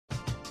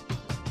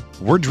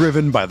We're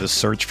driven by the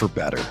search for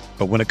better.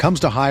 But when it comes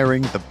to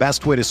hiring, the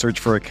best way to search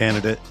for a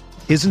candidate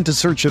isn't to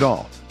search at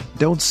all.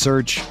 Don't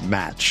search,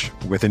 match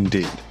with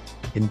Indeed.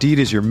 Indeed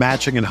is your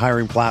matching and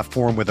hiring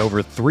platform with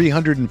over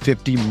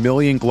 350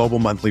 million global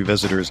monthly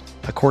visitors,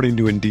 according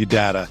to Indeed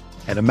data,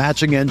 and a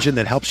matching engine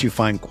that helps you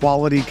find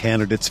quality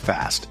candidates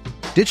fast.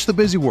 Ditch the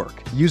busy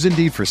work. Use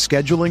Indeed for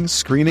scheduling,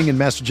 screening, and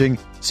messaging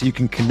so you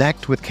can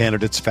connect with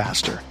candidates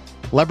faster.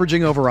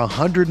 Leveraging over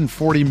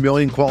 140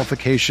 million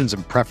qualifications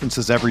and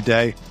preferences every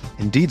day,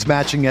 Indeed's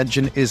matching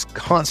engine is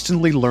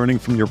constantly learning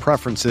from your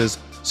preferences,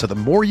 so the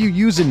more you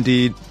use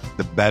Indeed,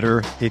 the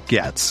better it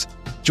gets.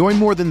 Join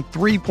more than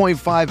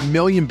 3.5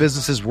 million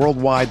businesses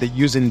worldwide that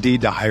use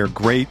Indeed to hire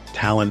great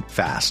talent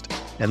fast.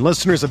 And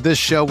listeners of this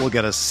show will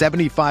get a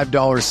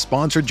 $75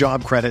 sponsored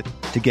job credit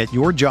to get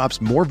your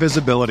jobs more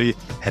visibility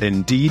at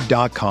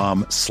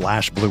Indeed.com/Blue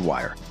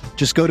Wire.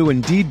 Just go to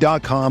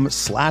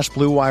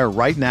Indeed.com/Blue Wire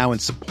right now and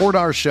support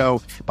our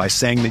show by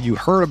saying that you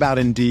heard about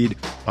Indeed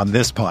on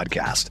this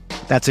podcast.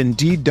 That's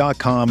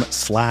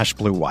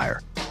Indeed.com/Blue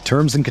Wire.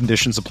 Terms and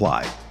conditions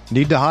apply.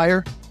 Need to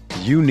hire?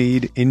 You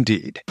need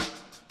Indeed.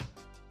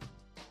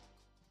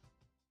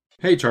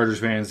 Hey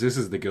Chargers fans, this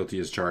is the Guilty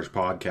as Charged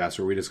podcast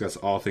where we discuss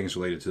all things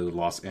related to the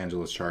Los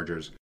Angeles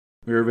Chargers.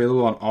 We are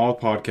available on all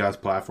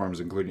podcast platforms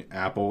including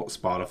Apple,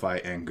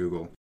 Spotify, and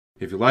Google.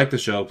 If you like the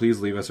show, please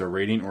leave us a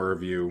rating or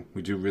review.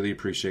 We do really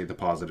appreciate the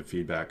positive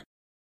feedback.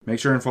 Make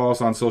sure and follow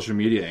us on social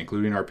media,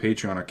 including our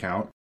Patreon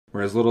account,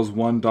 where as little as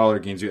 $1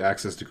 gains you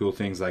access to cool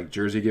things like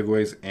jersey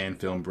giveaways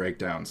and film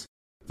breakdowns.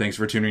 Thanks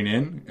for tuning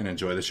in and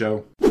enjoy the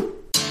show.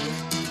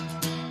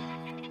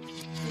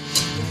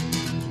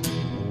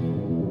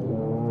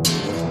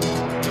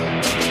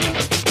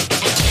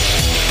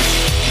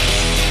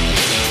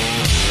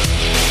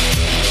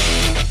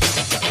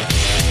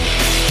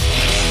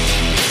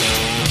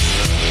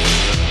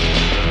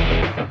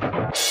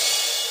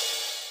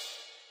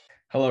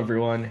 Hello,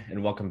 everyone,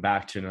 and welcome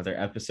back to another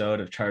episode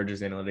of Chargers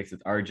Analytics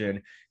with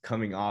Arjun,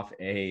 coming off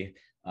a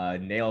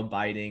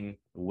nail-biting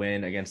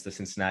win against the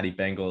Cincinnati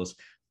Bengals,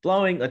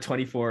 blowing a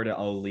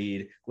 24-0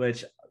 lead,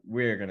 which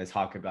we're going to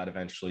talk about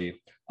eventually.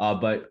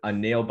 But a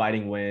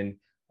nail-biting win,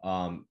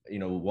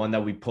 one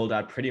that we pulled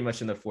out pretty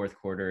much in the fourth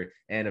quarter,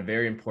 and a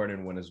very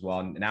important one as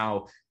well.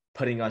 Now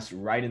putting us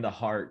right in the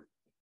heart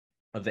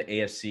of the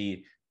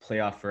AFC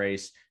playoff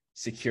race,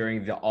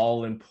 securing the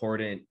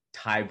all-important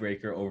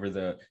tiebreaker over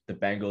the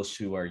Bengals,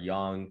 who are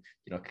young,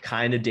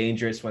 kind of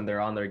dangerous when they're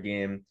on their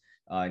game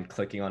and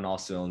clicking on all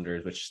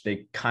cylinders, which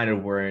they kind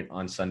of weren't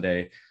on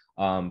Sunday.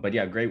 But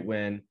yeah, great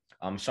win.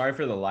 I'm sorry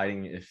for the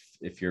lighting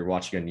if you're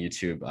watching on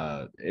YouTube.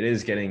 It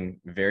is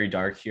getting very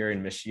dark here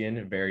in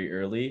Michigan very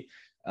early.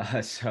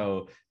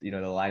 So, the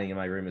lighting in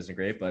my room isn't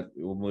great, but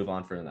we'll move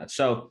on from that.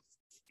 So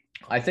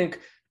I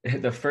think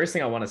the first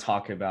thing I want to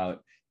talk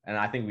about, and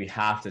I think we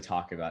have to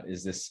talk about,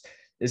 is this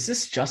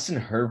Justin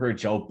Herbert,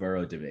 Joe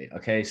Burrow debate.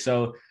 Okay,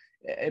 so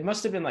it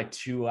must have been like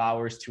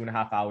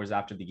 2.5 hours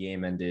after the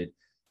game ended.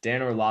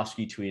 Dan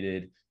Orlovsky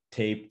tweeted,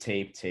 tape.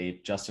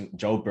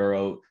 Joe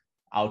Burrow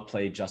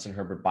outplayed Justin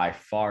Herbert by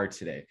far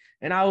today.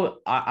 And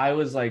I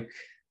was like,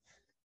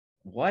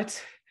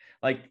 what?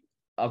 Like,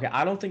 okay,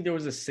 I don't think there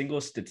was a single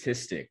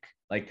statistic.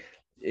 Like,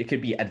 it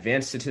could be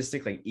advanced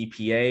statistic like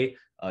EPA,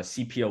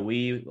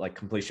 CPOE, like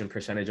completion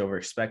percentage over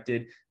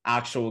expected,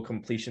 actual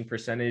completion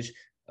percentage,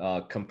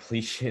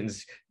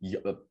 completions,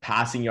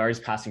 passing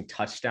yards, passing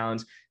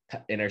touchdowns,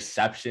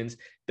 interceptions.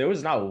 There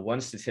was not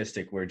one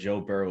statistic where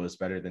Joe Burrow was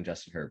better than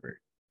Justin Herbert.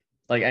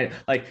 I'm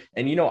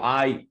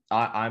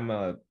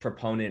a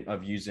proponent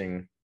of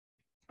using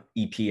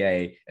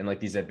EPA and like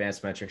these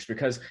advanced metrics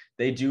because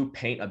they do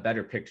paint a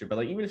better picture. But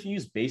like, even if you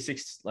use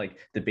basics, like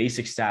the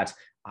basic stats,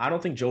 I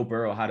don't think Joe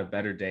Burrow had a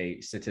better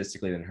day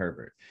statistically than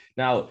Herbert.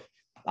 Now,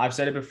 I've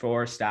said it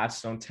before,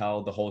 stats don't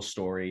tell the whole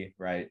story,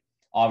 right?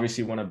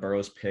 Obviously, one of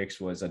Burrow's picks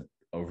was a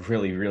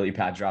really, really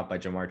bad drop by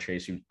Jamar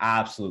Chase, who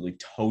absolutely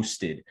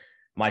toasted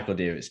Michael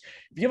Davis.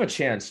 If you have a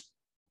chance,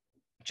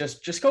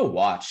 just go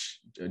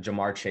watch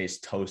Jamar Chase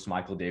toast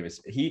Michael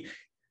Davis. He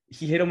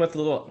hit him with a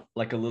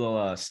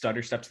little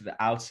stutter step to the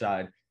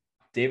outside.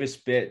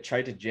 Davis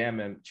tried to jam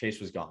him. Chase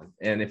was gone.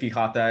 And if he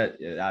caught that,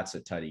 that's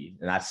a tutty.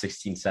 And that's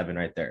 16-7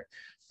 right there.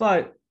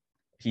 But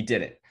he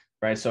didn't,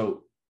 right?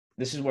 So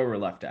this is where we're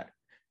left at.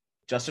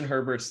 Justin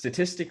Herbert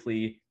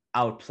statistically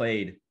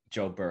outplayed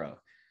Joe Burrow.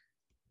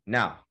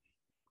 Now,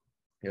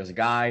 there was a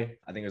guy,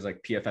 I think it was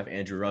like PFF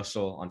Andrew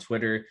Russell on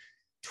Twitter,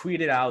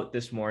 tweeted out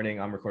this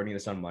morning, I'm recording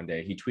this on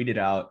Monday, he tweeted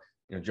out,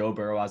 Joe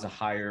Burrow has a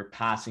higher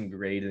passing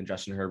grade than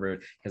Justin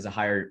Herbert. He has a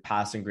higher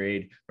passing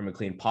grade from a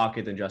clean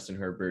pocket than Justin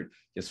Herbert.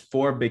 He has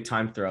 4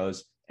 big-time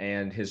throws,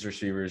 and his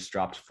receivers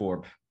dropped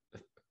 4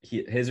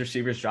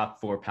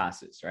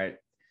 passes, right?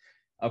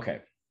 Okay.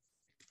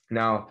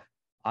 Now,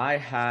 I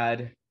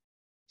had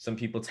some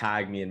people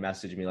tag me and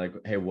message me like,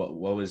 hey, what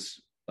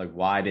was, like,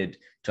 why did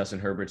Justin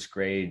Herbert's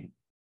grade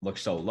look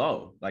so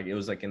low? Like, it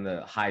was like in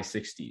the high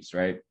 60s,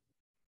 right?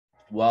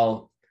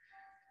 Well,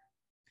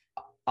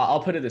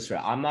 I'll put it this way.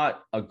 I'm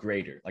not a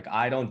grader. Like,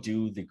 I don't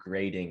do the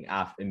grading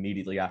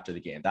immediately after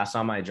the game. That's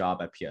not my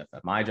job at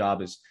PFF. My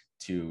job is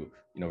to,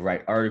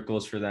 write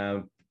articles for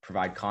them,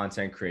 provide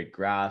content, create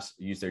graphs,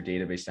 use their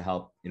database to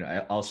help,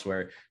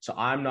 elsewhere. So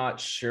I'm not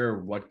sure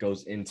what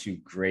goes into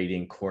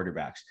grading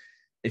quarterbacks.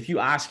 If you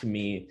ask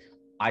me,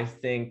 I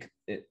think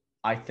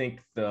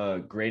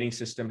the grading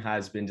system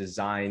has been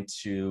designed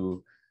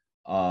to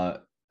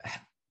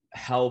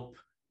help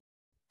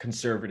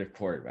conservative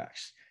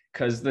quarterbacks,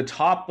 because the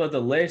top of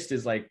the list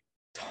is like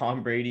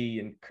Tom Brady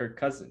and Kirk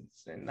Cousins.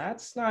 And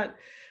that's not,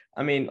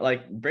 I mean,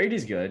 like,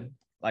 Brady's good.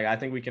 Like, I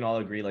think we can all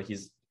agree, like,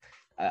 he's,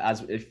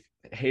 as if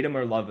hate him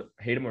or love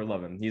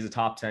him, he's a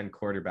top 10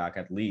 quarterback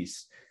at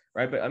least.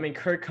 Right. But I mean,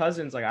 Kirk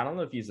Cousins, like, I don't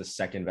know if he's the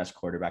second best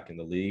quarterback in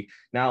the league.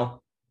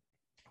 Now,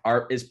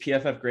 is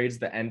PFF grades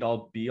the end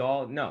all be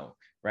all? No.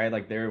 Right.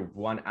 Like, they're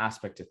one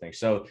aspect of things.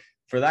 So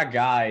for that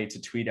guy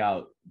to tweet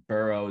out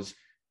Burrow's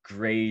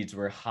grades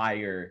were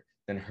higher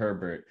than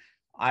Herbert,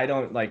 I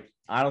don't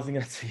think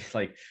that's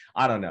like,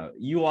 I don't know.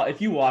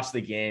 If you watch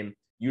the game,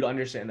 you'd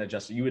understand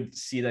that you would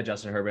see that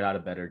Justin Herbert had a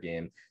better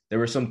game. There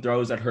were some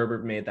throws that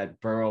Herbert made that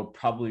Burrow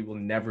probably will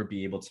never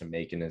be able to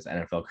make in his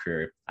NFL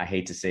career. I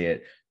hate to say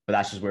it, but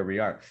that's just where we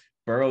are.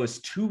 Burrow is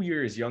 2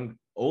 years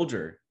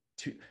older.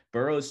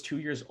 Burrow is 2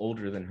 years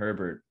older than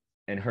Herbert,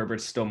 and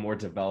Herbert's still more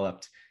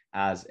developed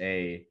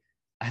in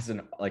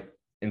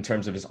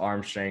terms of his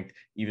arm strength,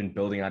 even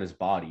building out his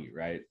body,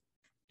 right?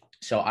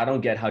 So I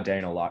don't get how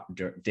Dan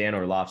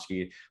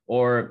Orlovsky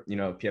or,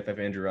 PFF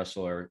Andrew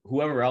Russell or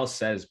whoever else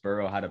says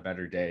Burrow had a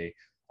better day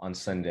on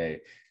Sunday.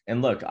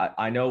 And look,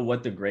 I know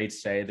what the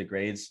grades say. The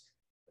grades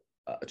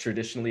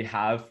traditionally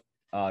have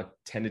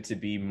tended to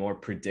be more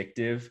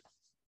predictive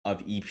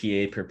of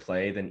EPA per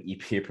play than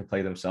EPA per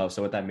play themselves.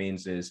 So what that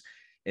means is,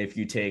 if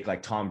you take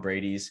like Tom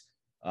Brady's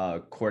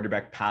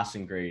quarterback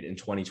passing grade in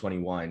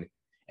 2021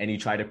 and you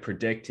try to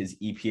predict his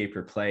EPA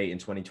per play in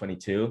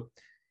 2022,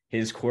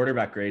 his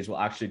quarterback grades will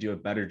actually do a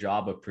better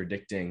job of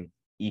predicting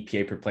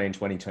EPA per play in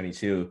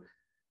 2022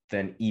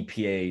 than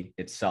EPA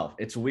itself.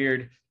 It's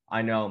weird,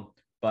 I know,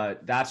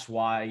 but that's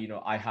why,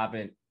 I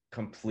haven't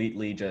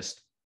completely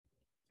just,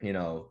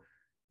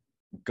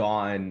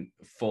 gone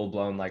full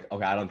blown like,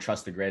 okay, I don't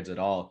trust the grades at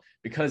all,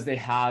 because they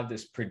have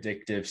this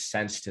predictive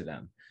sense to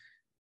them.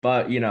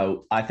 But,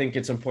 I think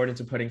it's important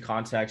to put in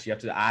context. You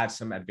have to add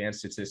some advanced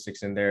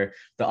statistics in there.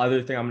 The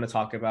other thing I'm going to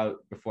talk about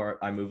before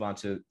I move on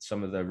to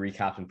some of the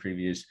recap and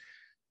previews,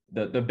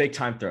 the big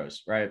time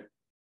throws, right?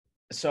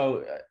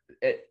 So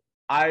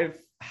I've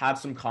had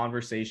some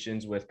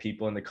conversations with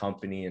people in the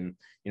company and,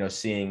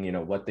 seeing,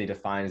 what they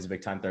define as a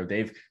big time throw.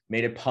 They've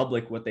made it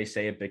public what they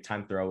say a big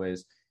time throw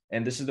is.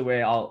 And this is the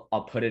way I'll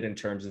put it in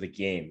terms of the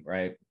game,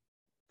 right?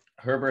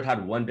 Herbert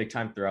had one big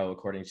time throw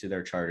according to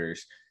their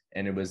charters,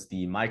 and it was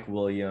the Mike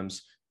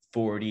Williams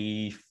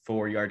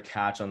 44-yard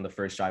catch on the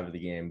first drive of the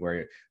game,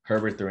 where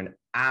Herbert threw an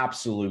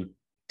absolute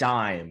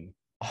dime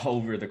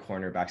over the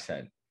cornerback's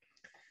head.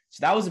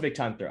 So that was a big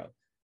time throw.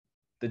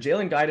 The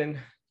Jalen Guyton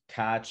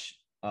catch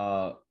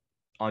on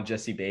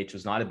Jesse Bates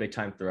was not a big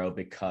time throw,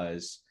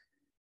 because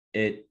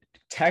it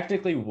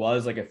technically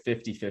was like a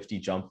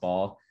 50-50 jump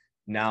ball.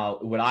 Now,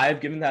 would I have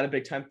given that a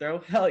big time throw?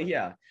 Hell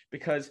yeah,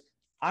 because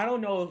I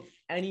don't know of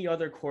any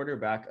other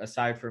quarterback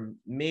aside from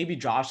maybe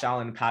Josh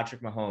Allen and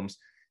Patrick Mahomes,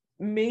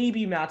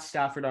 maybe Matt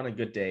Stafford on a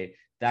good day,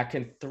 that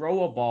can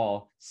throw a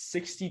ball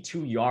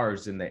 62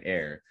 yards in the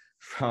air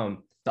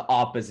from the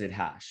opposite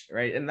hash,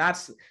 right? And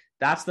that's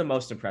the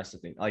most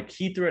impressive thing. Like,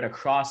 he threw it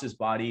across his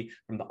body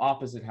from the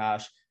opposite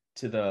hash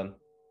to the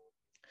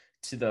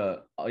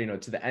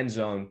end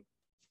zone,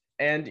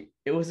 and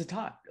it was a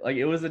tie. Like,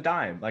 it was a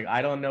dime. Like,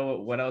 I don't know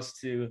what else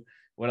to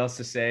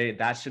say.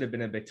 That should have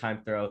been a big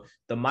time throw.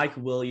 The Mike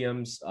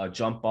Williams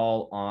jump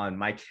ball on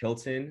Mike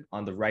Hilton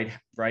on the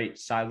right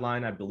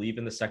sideline, I believe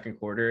in the second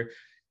quarter,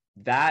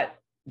 that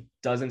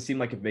doesn't seem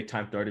like a big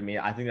time throw to me.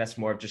 I think that's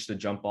more of just a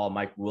jump ball.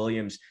 Mike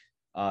Williams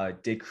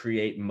did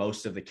create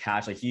most of the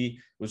catch. Like, he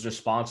was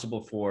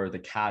responsible for the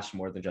catch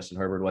more than Justin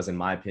Herbert was, in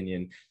my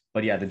opinion.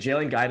 But yeah, the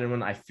Jalen Guyton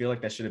one, I feel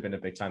like that should have been a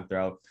big time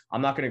throw.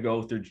 I'm not going to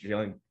go through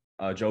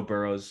Joe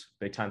Burrow's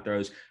big time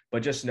throws,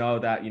 but just know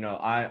that,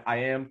 I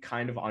am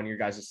kind of on your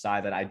guys'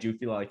 side, that I do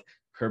feel like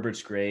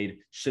Herbert's grade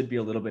should be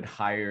a little bit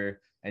higher.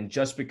 And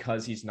just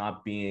because he's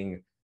not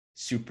being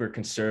super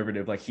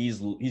conservative, like, he's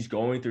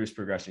going through his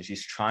progressions,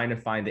 he's trying to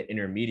find the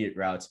intermediate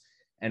routes.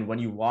 And when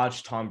you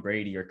watch Tom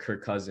Brady or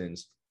Kirk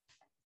Cousins,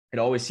 it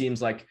always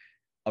seems like,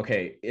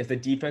 okay, if the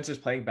defense is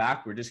playing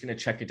back, we're just going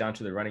to check it down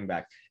to the running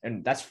back.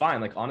 And that's fine.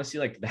 Like, honestly,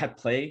 like, that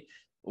play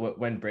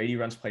when Brady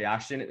runs play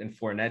action and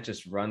Fournette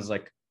just runs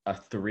like a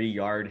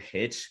 3-yard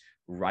hitch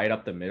right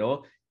up the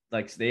middle,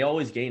 like, they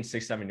always gain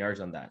 6-7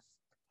 yards on that.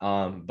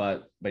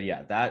 But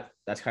yeah,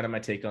 that's kind of my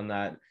take on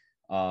that.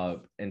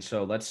 And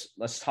so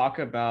let's talk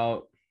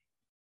a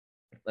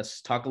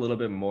little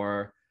bit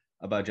more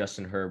about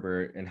Justin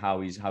Herbert and how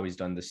he's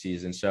done this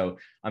season. So,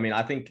 I mean,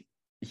 I think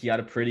he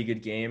had a pretty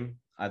good game.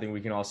 I think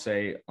we can all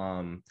say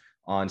on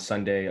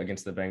Sunday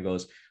against the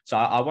Bengals. So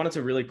I wanted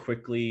to really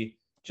quickly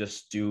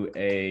just do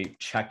a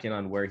check-in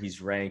on where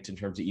he's ranked in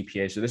terms of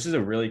EPA. So this is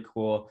a really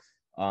cool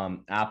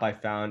app I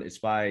found. It's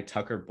by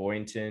Tucker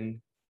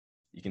Boynton.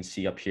 You can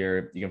see up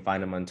here, you can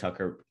find him on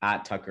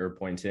Tucker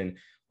Boynton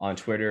on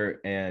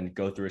Twitter, and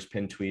go through his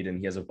pin tweet. And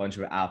he has a bunch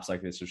of apps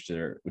like this,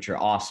 which are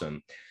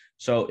awesome.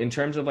 So in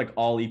terms of like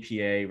all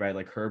EPA, right?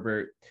 Like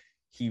Herbert,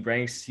 he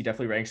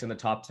definitely ranks in the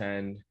top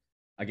 10.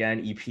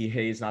 Again,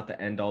 EPA is not the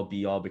end all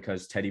be all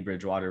because Teddy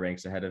Bridgewater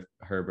ranks ahead of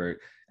Herbert.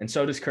 And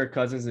so does Kirk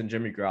Cousins and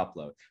Jimmy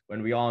Garoppolo,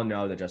 when we all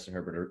know that Justin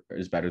Herbert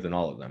is better than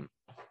all of them.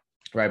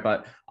 Right.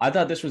 But I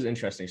thought this was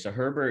interesting. So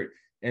Herbert,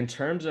 in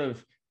terms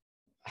of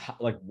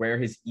like where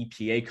his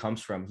EPA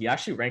comes from, he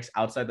actually ranks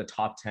outside the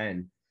top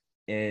 10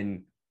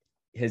 in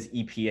his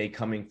EPA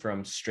coming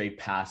from straight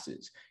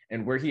passes,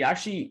 and where he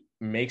actually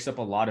makes up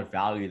a lot of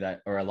value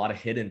or a lot of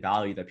hidden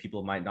value that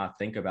people might not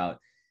think about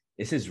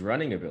is his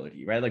running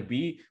ability, right? Like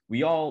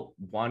we all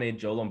wanted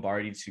Joe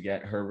Lombardi to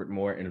get Herbert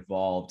more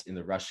involved in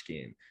the rush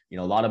game, a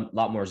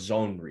lot more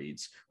zone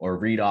reads or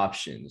read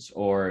options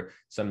or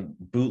some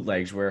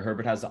bootlegs where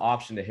Herbert has the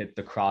option to hit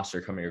the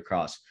crosser coming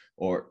across,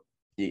 or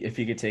if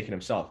he could take it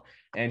himself.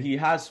 And he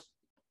has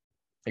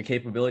a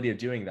capability of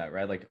doing that,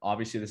 right? Like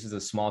obviously this is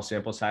a small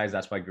sample size.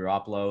 That's why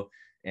Garoppolo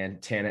and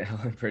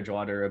Tannehill and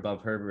Bridgewater are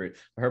above Herbert.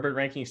 Herbert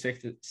ranking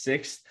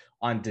sixth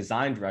on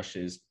designed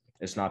rushes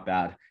is not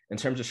bad. In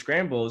terms of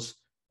scrambles,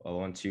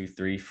 1, 2,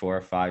 3,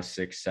 4, 5,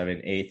 6,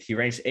 7, 8. He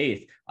ranks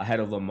 8th ahead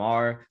of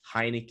Lamar,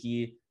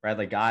 Heineke, right?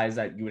 Like guys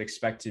that you would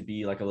expect to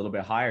be like a little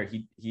bit higher.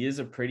 He is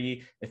a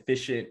pretty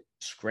efficient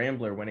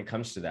scrambler when it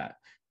comes to that,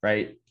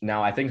 right?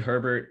 Now I think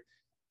Herbert,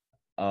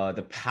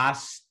 the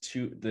past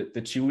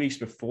the 2 weeks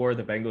before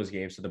the Bengals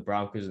game, so the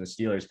Broncos and the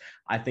Steelers,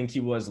 I think he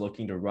was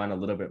looking to run a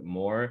little bit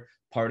more.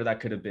 Part of that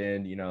could have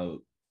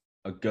been,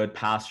 a good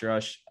pass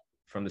rush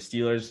from the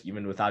Steelers,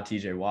 even without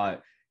TJ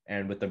Watt.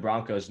 And with the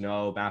Broncos,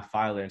 no Matt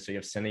Filer. And so you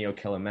have Senio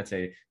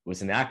Kelemete, who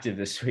was inactive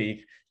this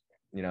week.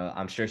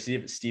 I'm sure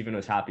Steven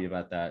was happy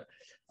about that.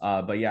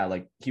 But yeah,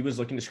 like he was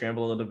looking to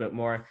scramble a little bit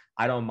more.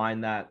 I don't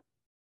mind that.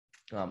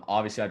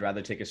 Obviously, I'd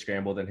rather take a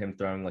scramble than him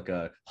throwing like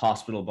a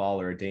hospital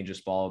ball or a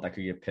dangerous ball that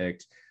could get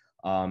picked.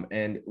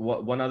 And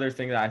one other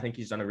thing that I think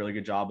he's done a really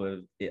good job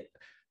of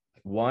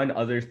one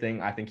other thing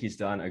I think he's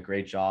done a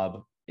great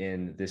job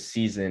in this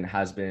season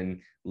has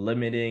been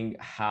limiting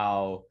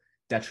how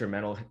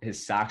detrimental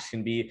his sacks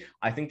can be.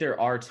 I think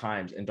there are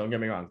times, and don't get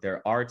me wrong,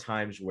 there are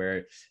times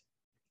where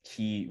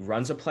he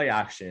runs a play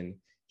action,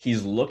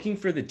 he's looking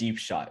for the deep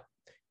shot.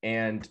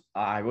 And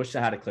I wish I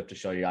had a clip to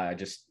show you. I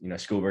just,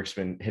 schoolwork's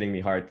been hitting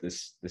me hard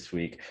this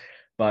week,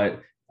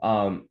 but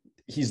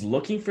he's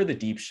looking for the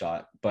deep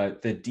shot,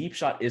 but the deep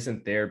shot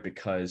isn't there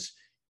because,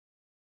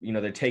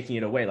 they're taking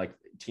it away. Like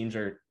teams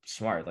are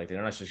smart. Like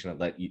they're not just going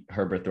to let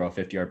Herbert throw a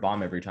 50-yard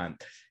bomb every time.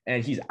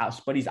 And he's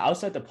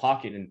outside the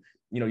pocket, and,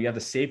 you have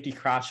the safety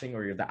crashing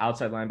or you have the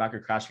outside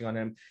linebacker crashing on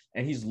him,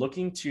 and he's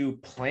looking to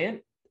plant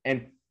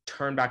and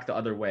turn back the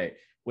other way,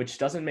 which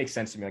doesn't make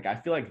sense to me. Like, I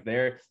feel like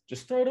they're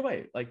just throw it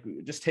away. Like,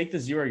 just take the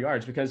 0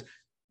 yards, because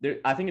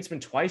I think it's been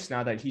twice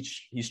now that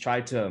he's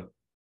tried to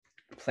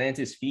plant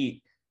his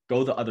feet,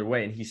 go the other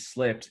way, and he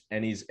slipped,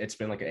 and it's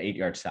been like an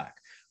 8-yard sack.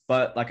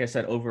 But like I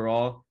said,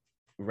 overall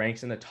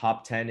ranks in the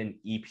top 10 in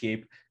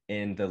EPA,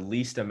 in the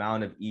least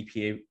amount of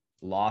EPA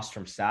lost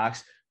from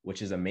sacks,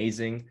 which is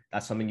amazing.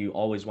 That's something you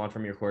always want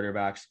from your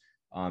quarterbacks.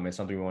 It's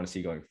something we want to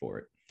see going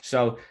forward.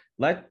 So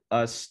let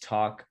us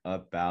talk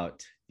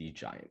about the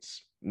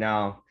Giants.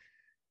 Now,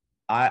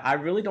 I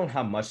really don't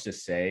have much to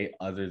say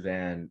other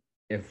than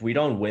if we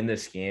don't win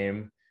this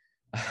game,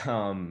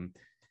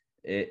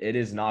 it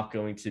is not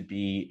going to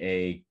be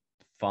a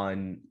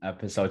fun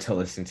episode to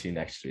listen to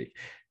next week.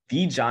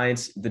 The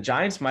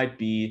Giants might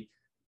be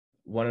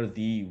one of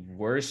the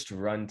worst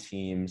run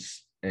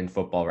teams in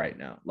football right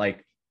now.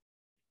 Like,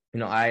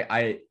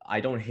 I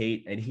don't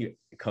hate any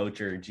coach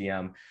or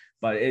GM,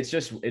 but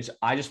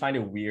I just find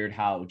it weird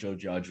how Joe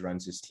Judge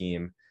runs his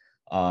team.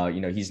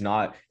 He's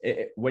not,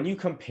 when you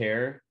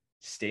compare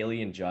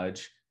Staley and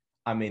Judge,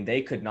 I mean,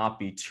 they could not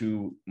be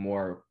two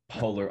more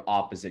polar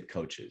opposite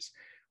coaches.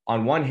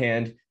 On one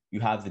hand, you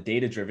have the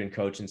data-driven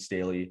coach in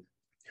Staley,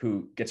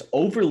 who gets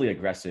overly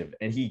aggressive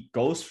and he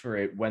goes for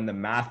it when the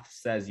math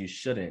says you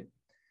shouldn't.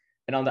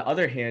 And on the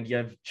other hand, you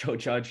have Joe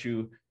Judge,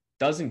 who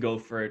doesn't go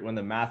for it when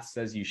the math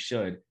says you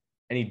should,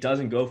 and he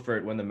doesn't go for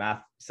it when the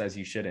math says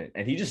you shouldn't.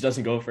 And he just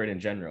doesn't go for it in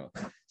general.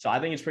 So I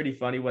think it's pretty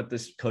funny what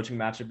this coaching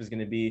matchup is going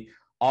to be.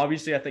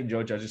 Obviously, I think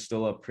Joe Judge is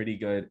still a pretty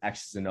good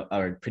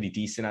or pretty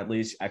decent, at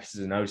least,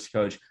 X's and O's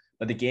coach.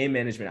 But the game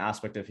management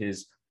aspect of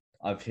his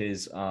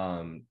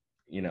head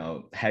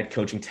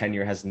coaching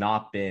tenure has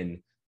not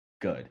been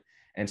good.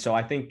 And so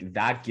I think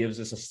that gives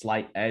us a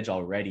slight edge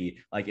already.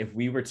 Like, if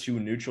we were two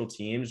neutral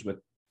teams with,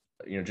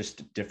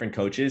 just different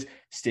coaches,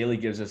 Staley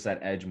gives us that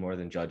edge more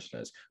than Judge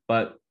does.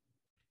 But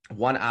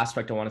one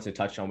aspect I wanted to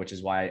touch on, which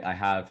is why I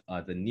have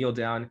the kneel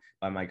down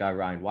by my guy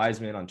Ryan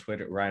Wiseman on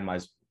Twitter,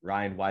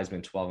 Ryan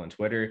Wiseman 12 on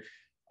Twitter.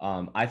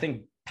 I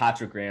think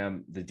Patrick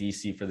Graham, the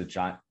DC for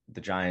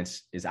the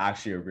Giants, is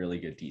actually a really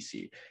good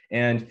DC,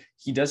 and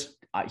he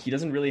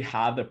doesn't really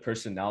have the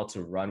personnel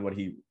to run what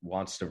he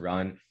wants to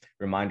run.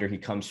 Reminder: he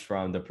comes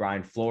from the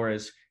Brian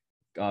Flores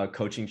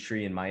coaching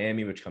tree in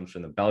Miami, which comes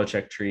from the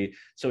Belichick tree.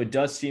 So it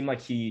does seem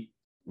like he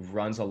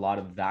runs a lot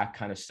of that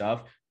kind of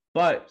stuff,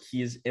 but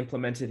he's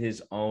implemented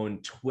his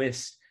own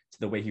twist to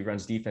the way he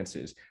runs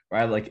defenses,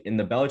 right? Like in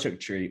the Belichick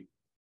tree,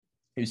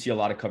 you see a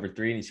lot of cover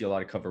 3 and you see a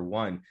lot of cover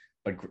 1.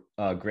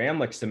 But Graham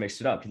likes to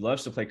mix it up. He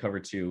loves to play cover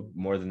 2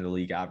 more than the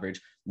league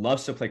average,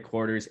 loves to play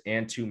quarters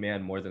and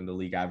 2-man more than the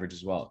league average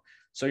as well.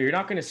 So you're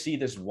not going to see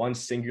this one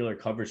singular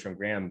coverage from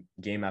Graham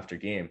game after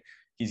game.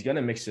 He's going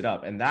to mix it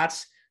up. And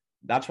that's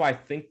why I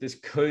think this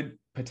could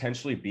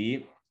potentially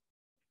be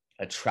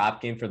a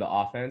trap game for the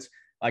offense.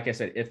 Like I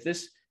said, if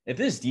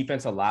this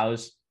defense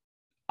allows,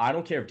 I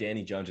don't care if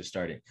Danny Jones is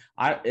starting.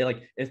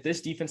 If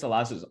this defense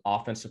allows his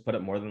offense to put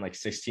up more than like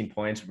 16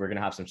 points, we're going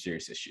to have some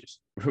serious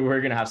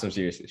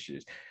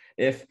issues.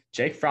 If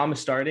Jake Fromm is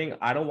starting,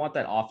 I don't want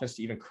that offense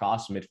to even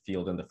cross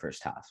midfield in the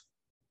first half.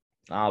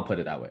 I'll put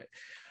it that way.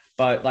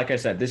 But like I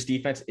said, this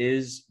defense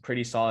is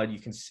pretty solid. You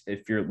can,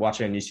 if you're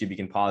watching on YouTube, you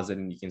can pause it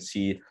and you can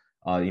see,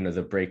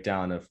 the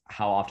breakdown of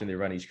how often they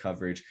run each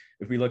coverage.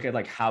 If we look at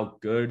like how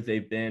good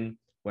they've been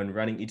when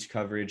running each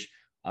coverage,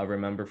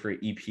 remember for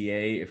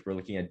EPA, if we're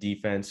looking at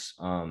defense,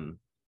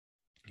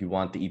 you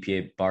want the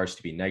EPA bars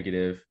to be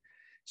negative.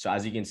 So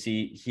as you can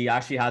see, he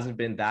actually hasn't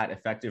been that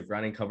effective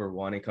running cover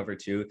 1 and cover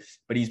 2,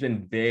 but he's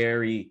been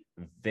very,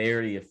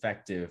 very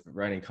effective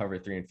running cover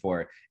 3 and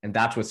 4. And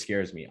that's what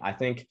scares me. I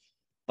think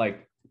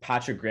like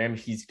Patrick Graham,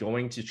 he's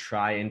going to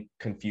try and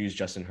confuse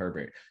Justin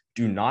Herbert.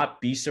 Do not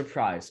be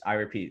surprised. I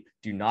repeat,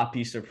 do not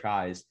be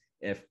surprised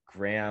if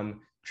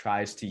Graham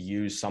tries to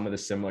use some of the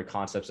similar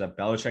concepts that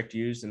Belichick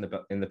used in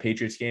the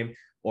Patriots game,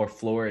 or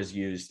Flores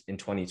used in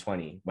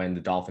 2020 when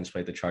the Dolphins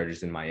played the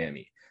Chargers in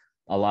Miami.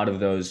 A lot of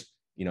those,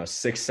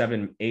 6,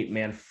 7,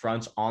 8-man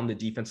fronts on the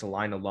defensive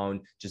line alone,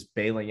 just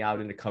bailing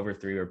out into cover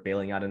 3 or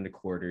bailing out into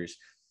quarters.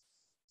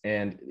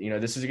 And,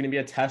 this is going to be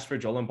a test for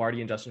Joe Lombardi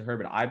and Justin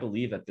Herbert. I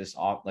believe that this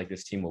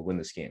team will win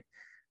this game.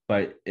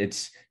 But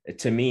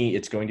to me,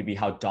 it's going to be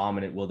how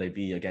dominant will they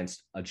be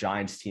against a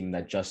Giants team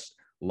that just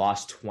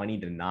lost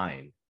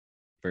 20-9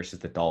 versus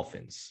the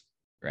Dolphins,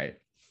 right?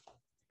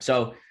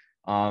 So,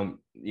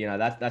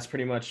 that's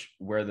pretty much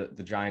where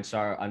the Giants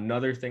are.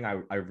 Another thing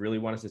I really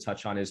wanted to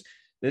touch on is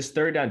this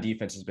third down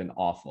defense has been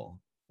awful,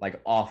 like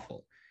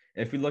awful.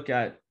 If we look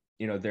at,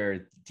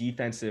 their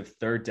defensive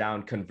third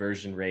down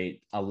conversion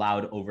rate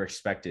allowed over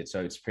expected.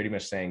 So it's pretty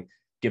much saying,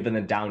 given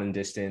the down and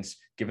distance,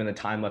 given the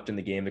time left in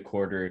the game, the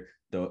quarter,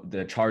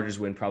 the Chargers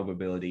win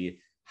probability,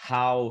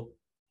 how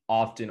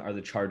often are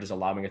the Chargers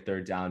allowing a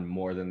third down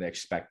more than the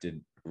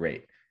expected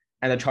rate?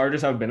 And the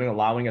Chargers have been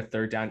allowing a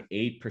third down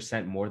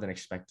 8% more than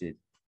expected.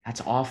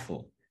 That's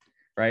awful,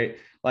 right?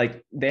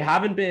 Like they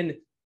haven't been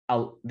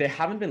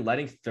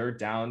letting third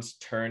downs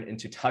turn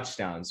into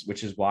touchdowns,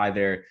 which is why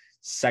their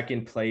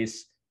second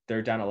place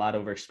third down allowed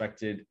over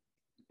expected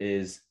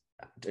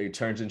it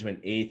turns into an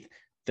 8th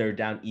third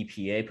down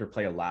EPA per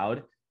play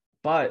allowed.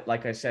 But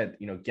like I said,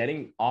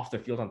 getting off the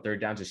field on third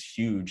downs is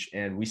huge.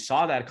 And we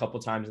saw that a couple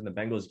of times in the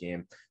Bengals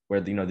game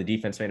where, the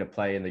defense made a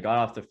play and they got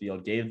off the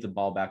field, gave the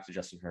ball back to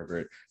Justin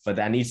Herbert, but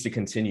that needs to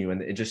continue.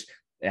 And it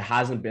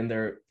hasn't been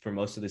there for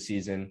most of the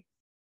season.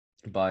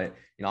 But,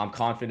 I'm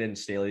confident in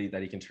Staley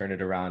that he can turn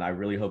it around. I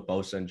really hope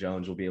Bosa and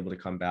Jones will be able to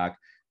come back.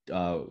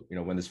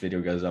 When this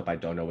video goes up, I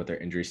don't know what their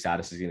injury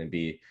status is going to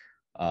be.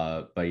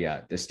 But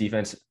yeah, this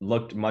defense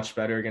looked much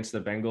better against the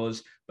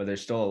Bengals, but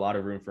there's still a lot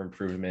of room for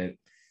improvement.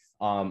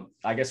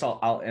 I guess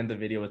I'll end the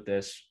video with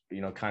this,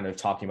 kind of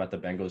talking about the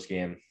Bengals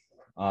game.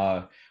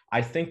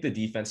 I think the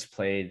defense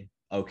played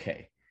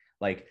okay.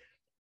 Like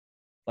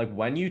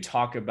when you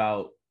talk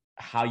about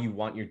how you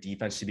want your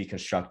defense to be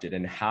constructed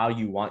and how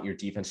you want your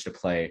defense to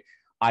play,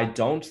 I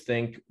don't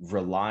think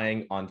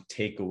relying on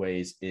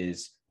takeaways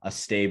is a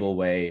stable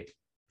way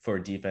for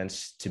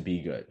defense to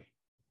be good.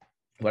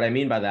 What I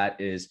mean by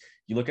that is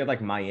you look at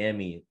like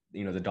Miami,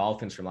 the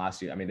Dolphins from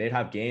last year. I mean, they'd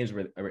have games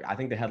where I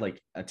think they had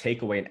like a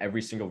takeaway in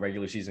every single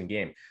regular season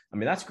game. I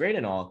mean, that's great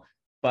and all,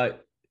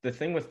 but the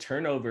thing with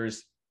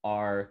turnovers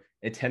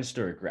it tends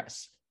to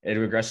regress. It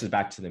regresses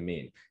back to the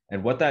mean.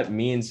 And what that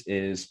means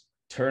is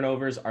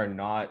turnovers are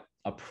not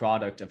a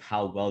product of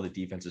how well the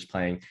defense is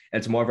playing.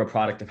 It's more of a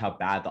product of how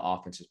bad the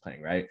offense is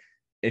playing, right?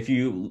 If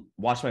you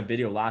watched my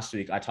video last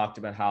week, I talked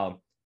about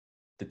how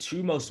the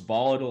two most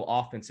volatile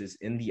offenses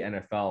in the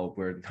NFL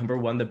were number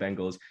 1, the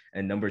Bengals,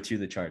 and number 2,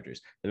 the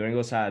Chargers. The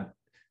Bengals had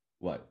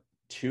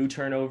two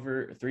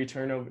turnovers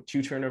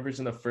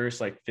in the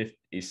first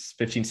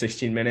 15,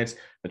 16 minutes.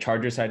 The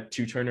Chargers had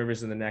 2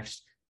 turnovers in the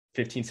next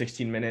 15,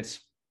 16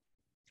 minutes.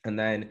 And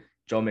then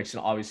Joe Mixon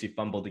obviously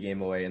fumbled the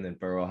game away, and then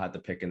Burrow had the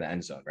pick in the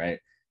end zone, right?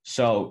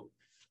 So,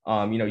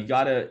 you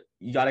gotta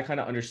kind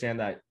of understand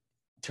that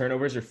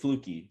turnovers are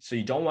fluky. So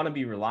you don't want to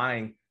be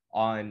relying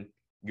on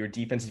your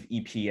defensive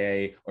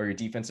EPA or your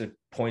defensive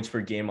points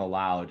per game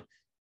allowed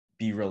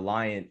be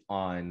reliant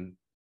on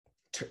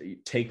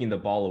taking the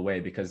ball away,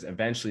 because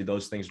eventually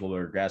those things will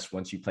regress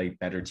once you play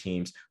better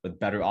teams with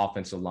better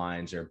offensive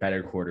lines or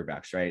better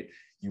quarterbacks, right?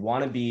 You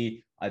want to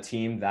be a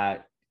team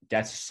that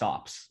gets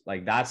stops.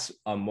 Like, that's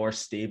a more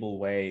stable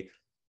way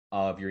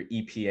of your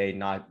EPA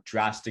not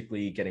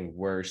drastically getting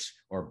worse,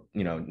 or,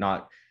 you know,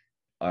 not,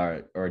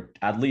 or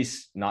at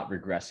least not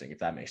regressing, if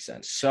that makes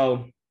sense.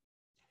 So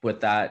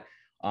with that,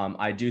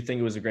 I do think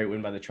it was a great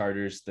win by the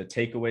Chargers. The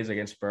takeaways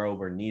against Burrow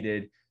were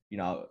needed. You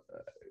know,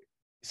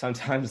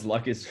 sometimes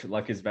luck is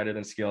better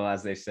than skill,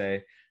 as they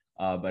say.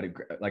 But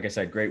like I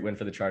said, great win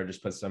for the Chargers,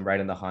 puts them right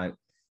in the hunt.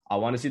 I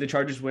want to see the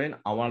Chargers win.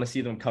 I want to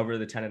see them cover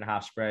the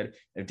 10.5 spread.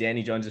 If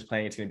Danny Jones is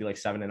playing, it's going to be like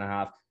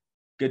 7.5.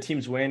 Good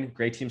teams win.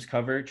 Great teams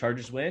cover.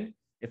 Chargers win.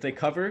 If they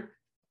cover,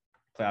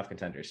 playoff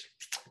contenders.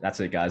 That's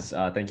it, guys.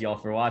 Thank you all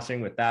for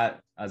watching. With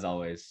that, as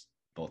always,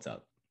 bolts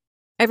up.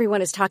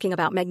 Everyone is talking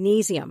about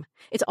magnesium.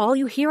 It's all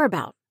you hear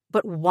about.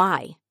 But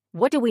why?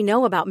 What do we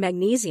know about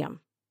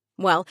magnesium?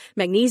 Well,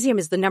 magnesium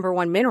is the number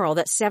one mineral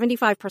that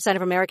 75%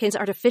 of Americans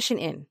are deficient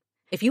in.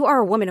 If you are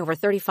a woman over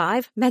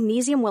 35,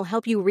 magnesium will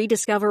help you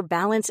rediscover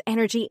balance,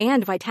 energy,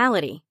 and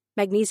vitality.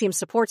 Magnesium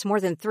supports more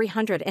than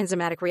 300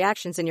 enzymatic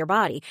reactions in your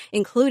body,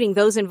 including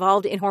those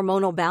involved in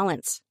hormonal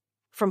balance.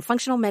 From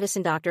functional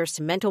medicine doctors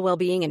to mental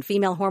well-being and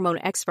female hormone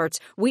experts,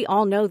 we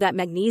all know that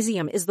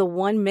magnesium is the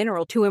one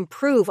mineral to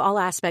improve all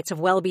aspects of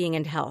well-being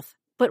and health.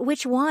 But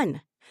which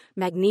one?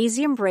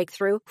 Magnesium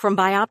Breakthrough from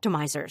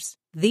Bioptimizers,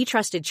 the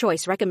trusted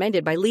choice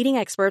recommended by leading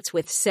experts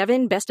with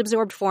 7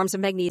 best-absorbed forms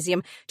of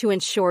magnesium to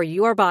ensure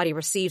your body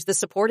receives the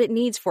support it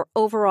needs for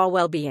overall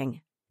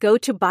well-being. Go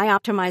to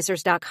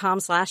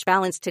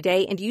bioptimizers.com/balance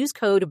today and use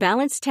code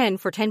BALANCE10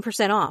 for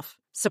 10% off.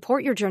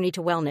 Support your journey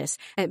to wellness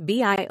at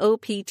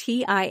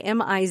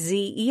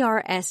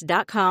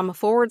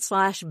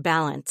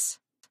bioptimizers.com/balance.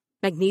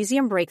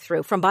 Magnesium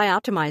Breakthrough from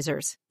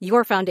Bioptimizers,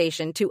 your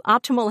foundation to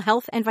optimal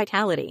health and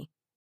vitality.